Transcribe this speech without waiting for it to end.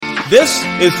This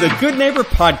is the Good Neighbor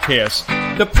Podcast,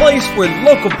 the place where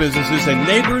local businesses and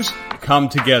neighbors come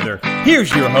together.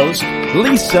 Here's your host,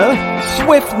 Lisa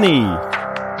Swiftney.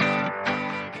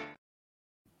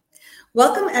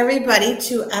 Welcome, everybody,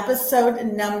 to episode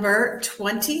number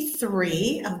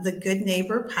 23 of the Good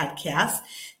Neighbor Podcast.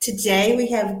 Today, we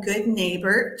have good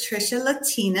neighbor Trisha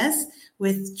Latinis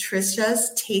with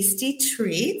Trisha's Tasty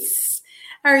Treats.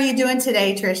 How are you doing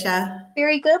today, Trisha?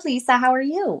 Very good, Lisa. How are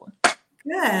you?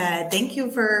 Good. Thank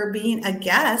you for being a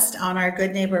guest on our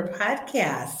Good Neighbor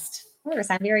Podcast. Of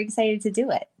course, I'm very excited to do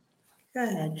it.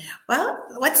 Good. Well,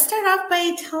 let's start off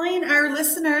by telling our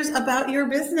listeners about your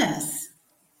business.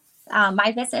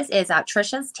 My business is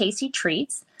Trisha's Tasty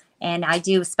Treats, and I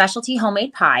do specialty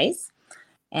homemade pies.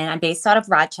 And I'm based out of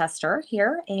Rochester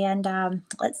here. And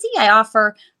I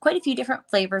offer quite a few different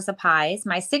flavors of pies.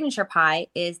 My signature pie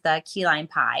is the key lime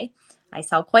pie. I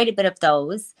sell quite a bit of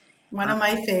those. One of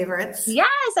my favorites. Yes,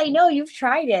 I know you've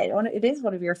tried it. It is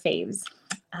one of your faves.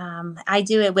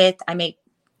 I make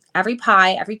every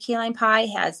pie, every key lime pie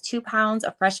has 2 pounds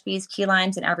of fresh squeezed key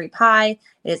limes in every pie.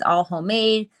 It is all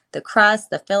homemade. The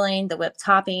crust, the filling, the whipped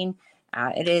topping.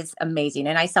 It is amazing.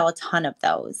 And I sell a ton of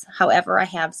those. However, I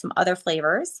have some other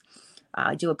flavors.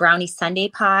 I do a brownie sundae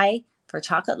pie for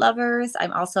chocolate lovers.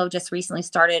 I'm also just recently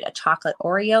started a chocolate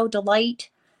Oreo delight.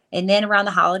 And then around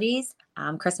the holidays,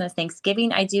 Christmas,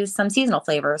 Thanksgiving, I do some seasonal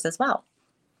flavors as well.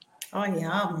 Oh,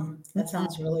 yum. That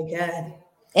sounds really good.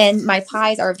 And my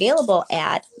pies are available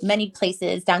at many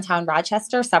places downtown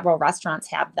Rochester. Several restaurants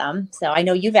have them. So I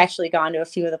know you've actually gone to a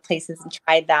few of the places and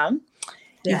tried them.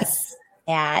 Yes.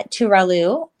 At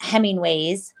Turalu,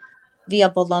 Hemingway's, Via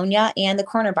Bologna, and the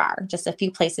Corner Bar. Just a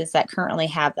few places that currently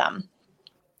have them.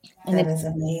 And that is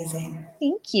amazing.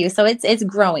 Thank you. So it's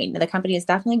growing. The company is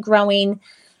definitely growing.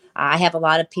 I have a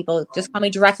lot of people just call me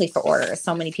directly for orders.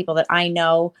 So many people that I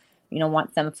know,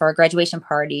 want them for a graduation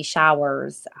party,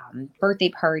 showers, birthday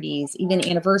parties, even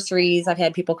anniversaries. I've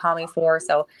had people call me for.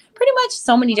 So pretty much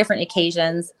so many different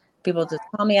occasions. People just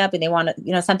call me up and they want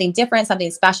to, something different,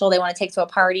 something special they want to take to a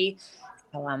party.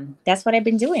 So that's what I've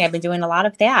been doing. I've been doing a lot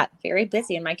of that. Very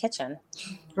busy in my kitchen.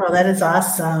 Well, that is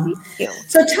awesome.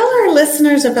 So tell our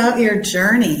listeners about your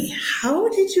journey. How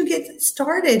did you get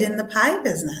started in the pie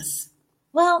business?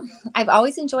 Well, I've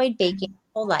always enjoyed baking my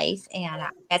whole life. And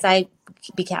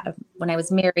when I was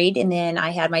married and then I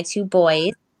had my 2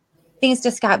 boys, things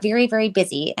just got very, very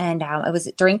busy. And it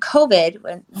was during COVID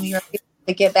when we were able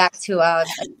to get back to a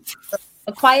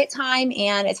quiet time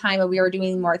and a time where we were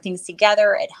doing more things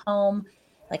together at home.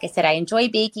 Like I said, I enjoy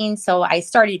baking. So I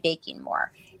started baking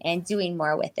more and doing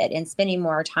more with it and spending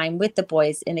more time with the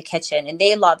boys in the kitchen. And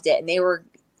they loved it. And they were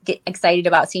excited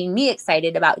about seeing me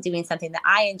excited about doing something that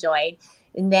I enjoyed.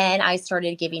 And then I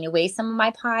started giving away some of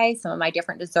my pies, some of my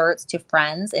different desserts to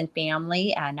friends and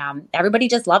family. And everybody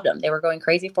just loved them. They were going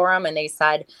crazy for them. And they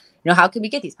said, how can we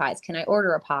get these pies? Can I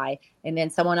order a pie? And then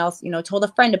someone else, told a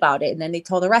friend about it. And then they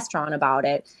told a restaurant about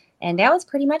it. And that was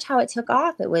pretty much how it took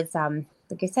off. It was,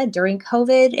 like I said, during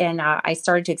COVID. And I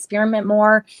started to experiment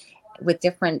more with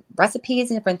different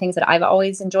recipes and different things that I've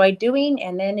always enjoyed doing.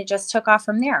 And then it just took off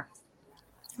from there.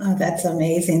 Oh, that's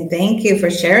amazing. Thank you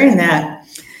for sharing that.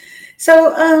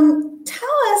 So tell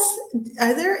us,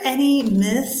 are there any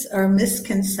myths or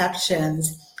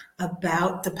misconceptions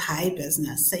about the pie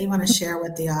business that you want to share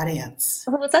with the audience?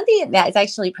 Well, something that is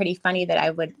actually pretty funny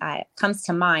that comes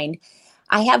to mind.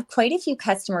 I have quite a few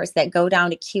customers that go down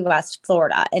to Key West,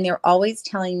 Florida, and they're always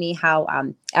telling me how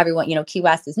everyone, Key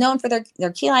West is known for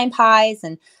their key lime pies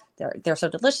and they're so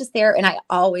delicious there. And I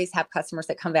always have customers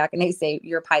that come back and they say,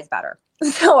 your pie's better.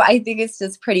 So I think it's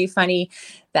just pretty funny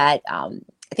that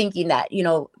thinking that,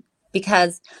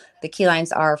 because the key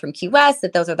limes are from Key West,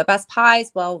 that those are the best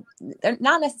pies. Well, they're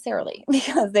not necessarily,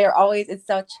 because it's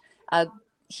such a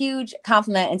huge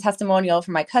compliment and testimonial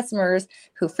from my customers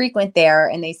who frequent there.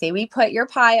 And they say, we put your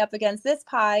pie up against this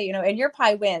pie, and your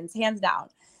pie wins hands down.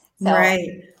 So,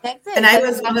 right. That's it. And I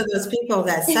was one of those people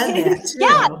that said that too.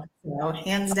 Yeah.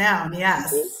 Hands down.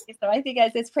 Yes. So I think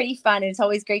it's pretty fun. And it's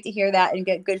always great to hear that and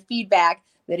get good feedback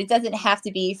that it doesn't have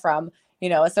to be from,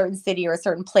 a certain city or a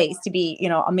certain place to be,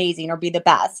 amazing or be the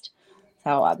best.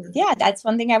 So, that's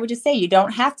one thing I would just say. You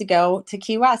don't have to go to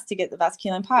Key West to get the best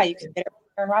key lime pie. You can get it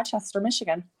in Rochester,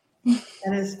 Michigan.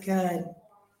 That is good.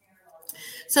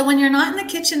 So when you're not in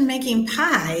the kitchen making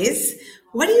pies,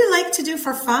 what do you like to do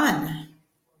for fun?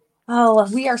 Oh,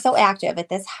 we are so active at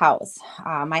this house.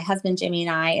 My husband, Jimmy,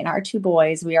 and I, and our 2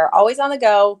 boys, we are always on the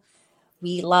go.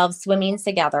 We love swimming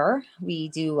together. We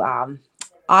do,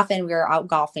 often we're out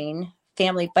golfing.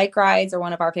 Family bike rides are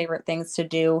one of our favorite things to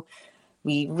do.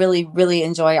 We really, really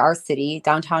enjoy our city,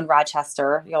 downtown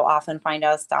Rochester. You'll often find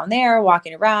us down there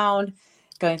walking around,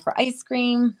 going for ice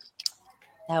cream.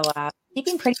 So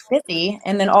keeping pretty busy.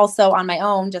 And then also on my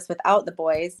own, just without the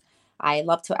boys, I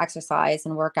love to exercise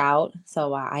and work out.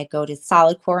 So I go to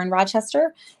Solid Core in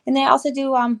Rochester, and they also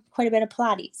do quite a bit of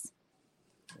Pilates.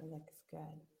 That looks good.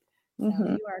 So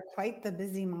Mm-hmm. you are quite the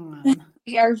busy mom.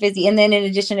 We are busy. And then in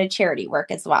addition to charity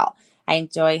work as well, I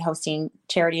enjoy hosting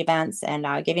charity events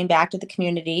and giving back to the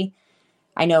community.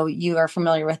 I know you are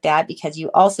familiar with that because you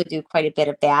also do quite a bit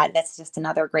of that. That's just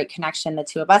another great connection the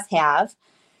two of us have.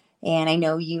 And I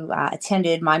know you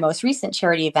attended my most recent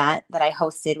charity event that I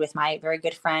hosted with my very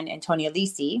good friend, Antonia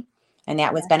Lisi, and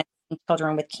that was benefiting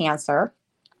children with cancer.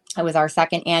 It was our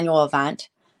second annual event,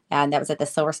 and that was at the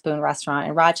Silver Spoon restaurant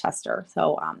in Rochester.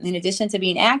 So in addition to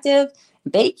being active,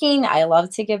 baking, I love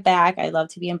to give back. I love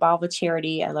to be involved with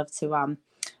charity. I love to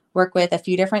work with a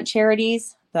few different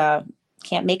charities, the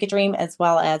Can't Make a Dream, as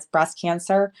well as breast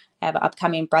cancer. I have an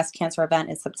upcoming breast cancer event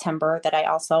in September that I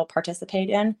also participate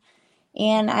in.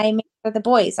 And I make sure the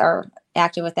boys are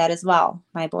active with that as well.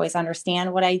 My boys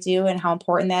understand what I do and how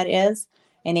important that is.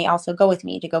 And they also go with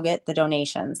me to go get the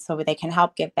donations so they can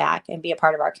help give back and be a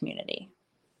part of our community.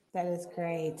 That is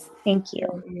great. Thank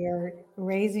you. You're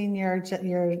raising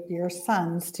your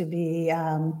sons to be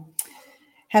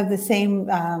have the same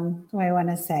what I want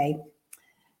to say,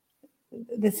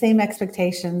 the same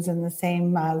expectations and the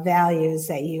same values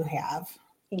that you have.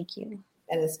 Thank you.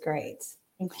 That is great.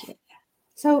 Thank you.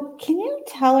 So can you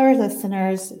tell our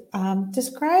listeners,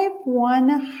 describe one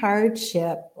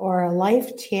hardship or a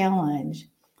life challenge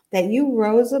that you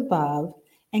rose above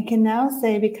and can now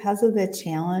say because of the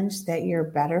challenge that you're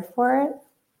better for it?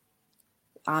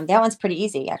 That one's pretty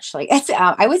easy, actually. It's,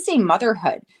 I would say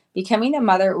motherhood. Becoming a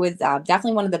mother was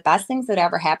definitely one of the best things that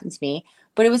ever happened to me,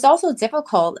 but it was also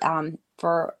difficult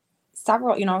for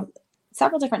several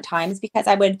different times because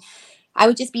I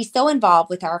would just be so involved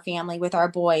with our family, with our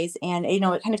boys, and it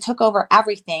kind of took over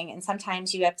everything. And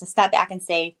sometimes you have to step back and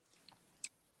say,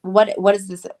 what is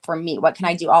this for me? What can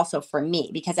I do also for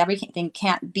me? Because everything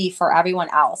can't be for everyone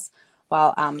else.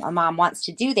 While a mom wants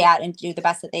to do that and do the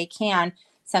best that they can,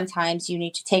 sometimes you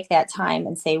need to take that time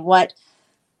and say, what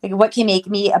can make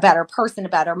me a better person, a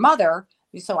better mother,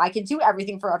 so I can do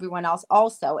everything for everyone else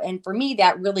also. And for me,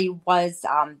 that really was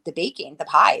the baking, the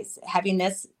pies, having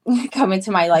this come into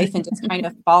my life and just kind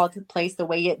of fall into place the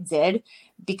way it did,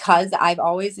 because I've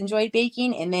always enjoyed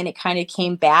baking. And then it kind of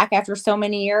came back after so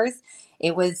many years.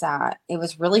 It was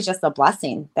really just a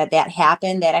blessing that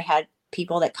happened, that I had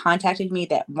people that contacted me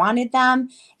that wanted them.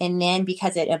 And then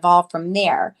because it evolved from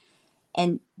there.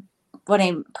 And what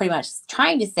I'm pretty much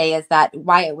trying to say is that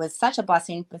why it was such a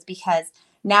blessing was because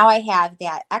now I have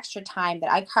that extra time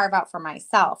that I carve out for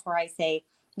myself, where I say,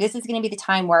 this is going to be the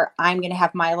time where I'm going to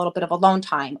have my little bit of alone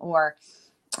time, or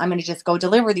I'm going to just go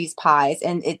deliver these pies.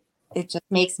 And it just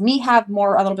makes me have a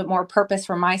little bit more purpose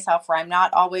for myself, where I'm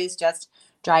not always just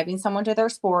driving someone to their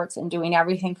sports and doing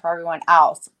everything for everyone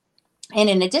else. And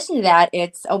in addition to that,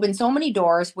 it's opened so many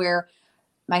doors where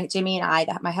Jimmy and I,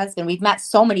 my husband, we've met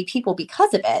so many people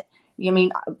because of it. I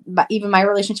mean, even my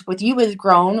relationship with you has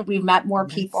grown. We've met more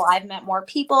people. I've met more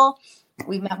people.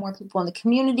 We've met more people in the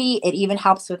community. It even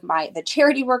helps with the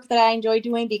charity work that I enjoy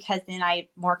doing, because then I have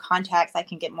more contacts. I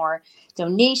can get more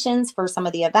donations for some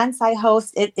of the events I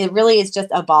host. It really is just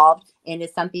evolved into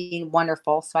something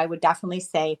wonderful. So I would definitely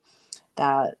say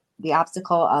the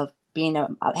obstacle of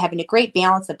having a great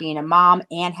balance of being a mom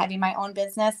and having my own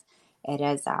business,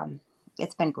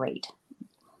 it's been great.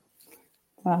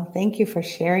 Well, thank you for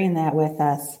sharing that with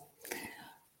us.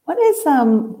 What is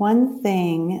one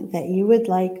thing that you would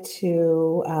like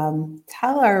to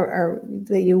tell or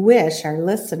that you wish our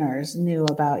listeners knew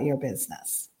about your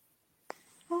business?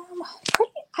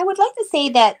 I would like to say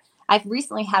that I've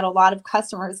recently had a lot of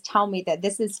customers tell me that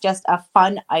this is just a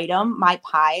fun item. My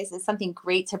pies is something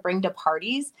great to bring to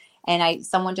parties. And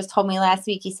someone just told me last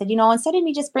week, he said, instead of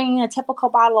me just bringing a typical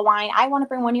bottle of wine, I want to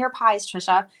bring one of your pies,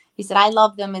 Trisha. He said, I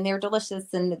love them and they're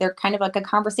delicious and they're kind of like a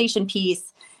conversation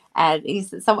piece. And he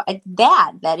said, so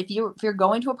that if you're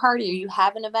going to a party or you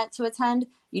have an event to attend,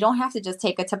 you don't have to just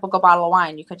take a typical bottle of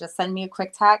wine. You could just send me a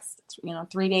quick text.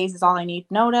 3 days is all I need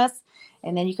notice.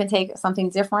 And then you can take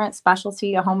something different,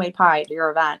 specialty, a homemade pie to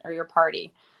your event or your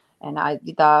party. And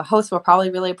the host will probably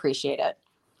really appreciate it.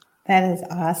 That is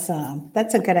awesome.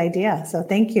 That's a good idea. So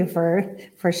thank you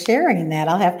for sharing that.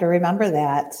 I'll have to remember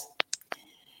that.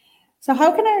 So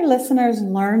how can our listeners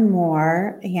learn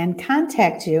more and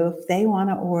contact you if they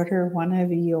want to order one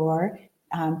of your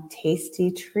tasty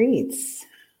treats?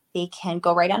 They can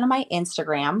go right onto my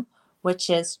Instagram, which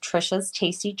is Trisha's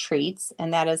Tasty Treats,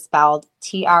 and that is spelled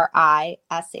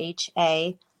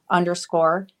TRISHA_tasty,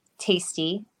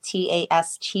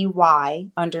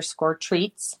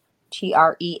 TASTY_treats,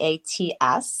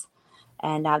 TREATS.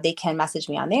 And they can message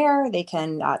me on there. They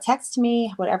can text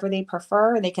me, whatever they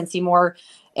prefer. They can see more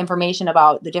information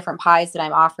about the different pies that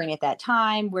I'm offering at that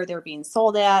time, where they're being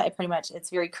sold at. It's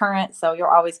very current. So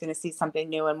you're always going to see something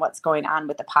new and what's going on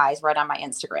with the pies right on my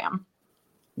Instagram.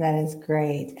 That is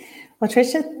great. Well,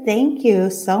 Trisha, thank you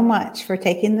so much for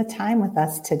taking the time with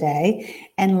us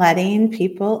today and letting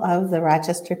people of the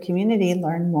Rochester community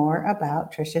learn more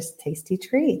about Trisha's Tasty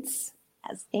Treats.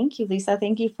 Yes, thank you, Lisa.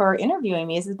 Thank you for interviewing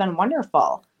me. This has been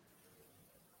wonderful.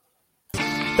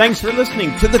 Thanks for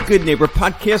listening to the Good Neighbor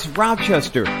Podcast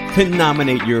Rochester. To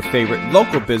nominate your favorite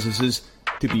local businesses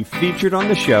to be featured on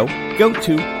the show, go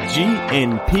to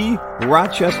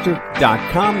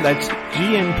gnprochester.com. That's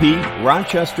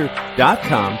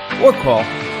gnprochester.com or call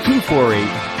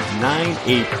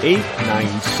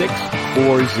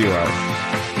 248-988-9640.